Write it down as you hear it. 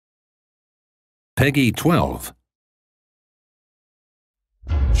Peggy 12.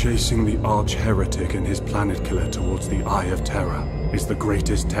 Chasing the arch-heretic and his planet killer towards the Eye of Terror is the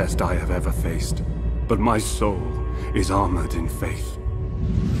greatest test I have ever faced. But my soul is armored in faith.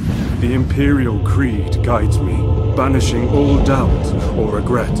 The Imperial Creed guides me, banishing all doubt or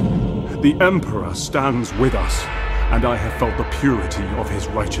regret. The Emperor stands with us, and I have felt the purity of his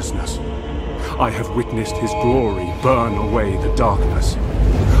righteousness. I have witnessed his glory burn away the darkness.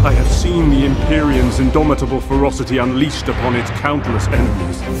 I have seen the Imperium's indomitable ferocity unleashed upon its countless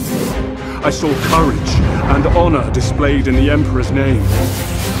enemies. I saw courage and honor displayed in the Emperor's name.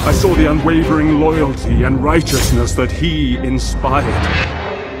 I saw the unwavering loyalty and righteousness that he inspired.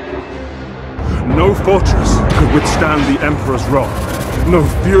 No fortress could withstand the Emperor's wrath. No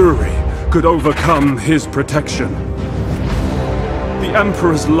fury could overcome his protection. The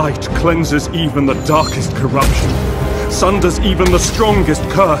Emperor's light cleanses even the darkest corruption, sunders even the strongest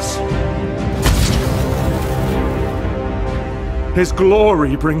curse. His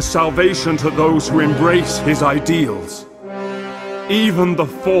glory brings salvation to those who embrace his ideals. Even the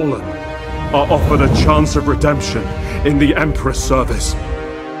fallen are offered a chance of redemption in the Emperor's service.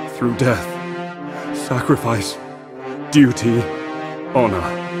 Through death, sacrifice, duty,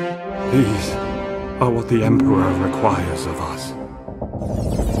 honor. These are what the Emperor requires of us.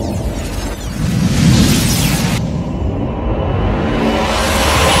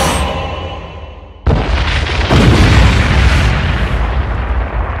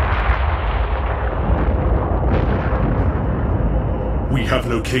 We have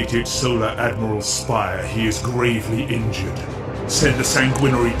located Solar Admiral's spire. He is gravely injured. Send the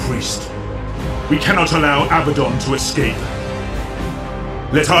Sanguinary Priest. We cannot allow Abaddon to escape.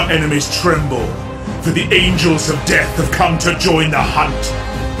 Let our enemies tremble, for the Angels of Death have come to join the hunt.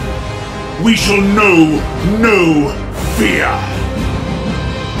 We shall know no fear.